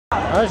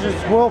This is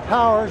Will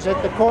Powers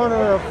at the corner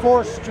of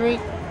 4th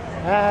Street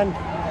and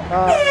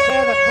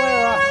Santa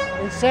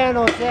Clara in San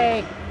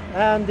Jose,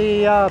 and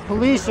the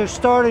police are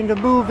starting to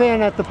move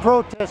in at the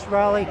protest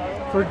rally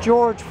for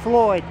George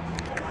Floyd.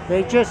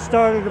 They just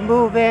started to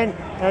move in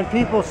and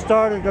people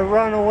started to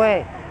run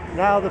away.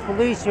 Now the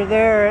police are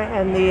there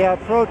and the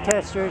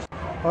protesters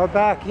are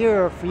back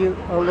here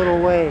a little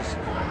ways.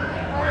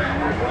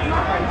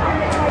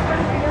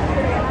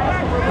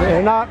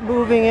 They're not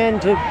moving in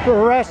to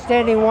arrest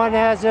anyone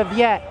as of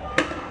yet.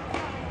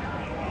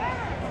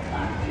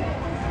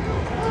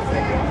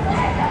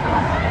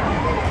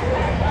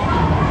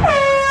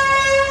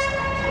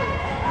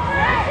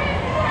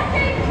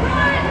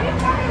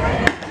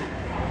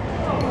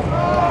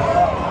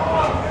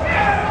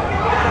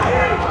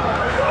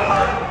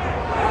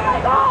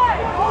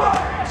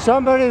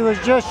 Somebody was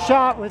just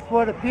shot with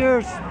what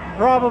appears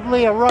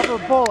probably a rubber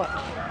bullet.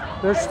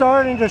 They're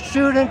starting to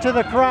shoot into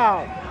the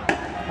crowd,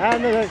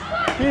 and the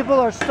people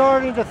are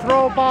starting to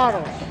throw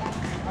bottles.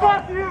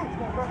 Fuck you!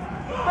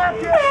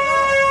 Fuck you!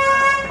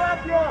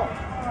 Fuck you!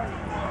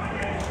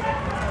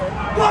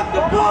 Fuck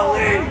the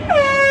police!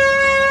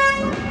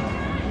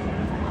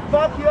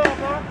 Fuck you,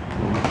 man!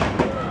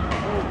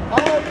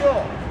 All of you!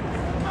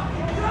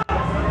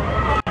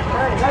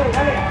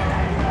 Hey!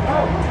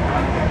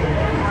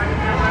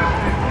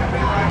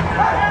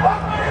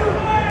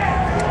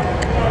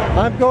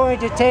 I'm going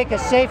to take a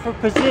safer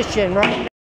position right now.